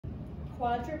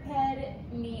quadruped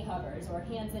knee hovers, or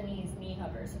hands and knees knee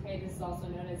hovers. Okay, this is also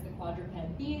known as the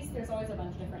quadruped beast. There's always a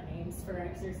bunch of different names for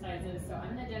exercises, so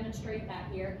I'm going to demonstrate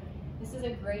that here. This is a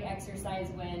great exercise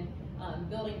when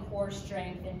building core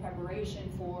strength in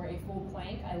preparation for a full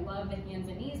plank. I love the hands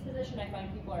and knees position. I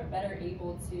find people are better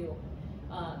able to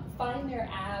find their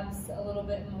abs a little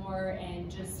bit more and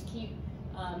just keep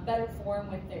better form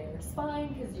with their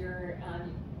spine, because you're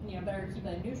better keep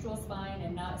a neutral spine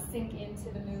and not sink into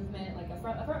the movement. Like a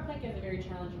front plank is a very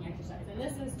challenging exercise, and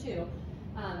this is too,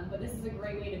 but this is a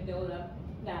great way to build up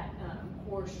that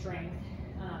core strength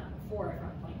for a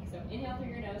front plank. So inhale through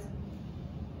your nose,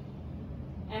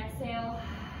 exhale,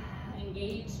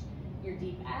 engage your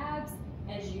deep abs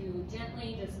as you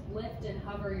gently just lift and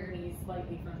hover your knees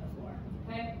slightly from the floor.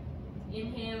 Okay,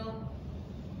 inhale,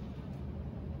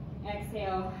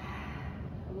 exhale,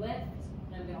 lift.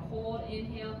 I'm going to hold,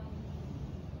 inhale.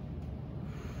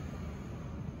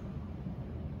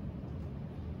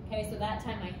 Okay, so that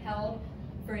time I held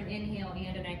for an inhale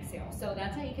and an exhale. So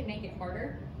that's how you can make it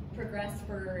harder, progress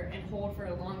for and hold for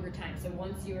a longer time. So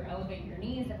once you elevate your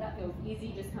knees, if that feels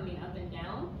easy, just coming up and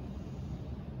down,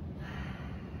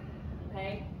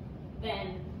 okay,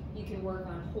 then you can work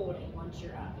on holding once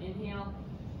you're up. Inhale,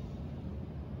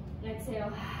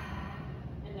 exhale,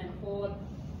 and then hold.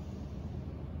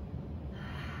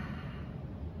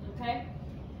 Okay,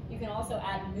 you can also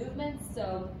add movements.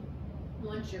 So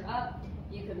once you're up,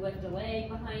 you could lift a leg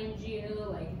behind you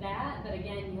like that. But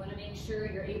again, you want to make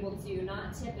sure you're able to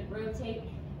not tip and rotate.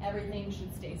 Everything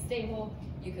should stay stable.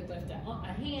 You could lift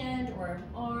a hand or an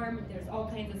arm. There's all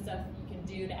kinds of stuff you can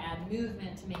do to add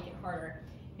movement to make it harder.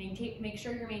 Make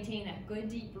sure you're maintaining that good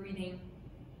deep breathing,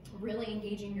 really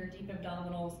engaging your deep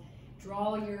abdominals.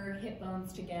 Draw your hip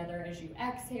bones together as you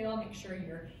exhale. Make sure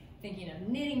you're thinking of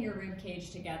knitting your rib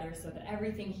cage together so that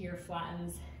everything here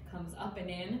flattens, comes up and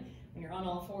in. When you're on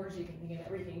all fours, you can think of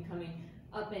everything coming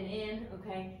up and in,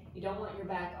 okay? You don't want your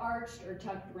back arched or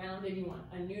tucked rounded. You want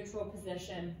a neutral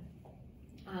position.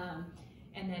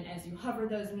 And then as you hover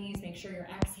those knees, make sure you're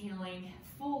exhaling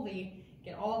fully.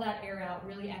 Get all that air out.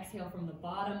 Really exhale from the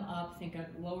bottom up. Think of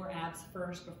lower abs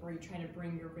first before you try to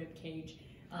bring your rib cage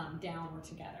down or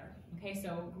together. Okay,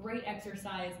 so great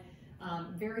exercise.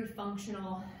 Very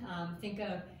functional. Think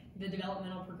of the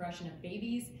developmental progression of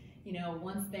babies. You know,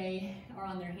 once they are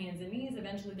on their hands and knees,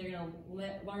 eventually they're going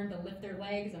to learn to lift their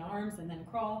legs and arms and then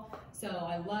crawl. So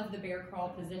I love the bear crawl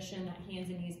position, that hands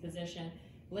and knees position,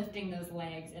 lifting those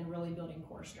legs and really building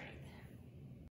core strength.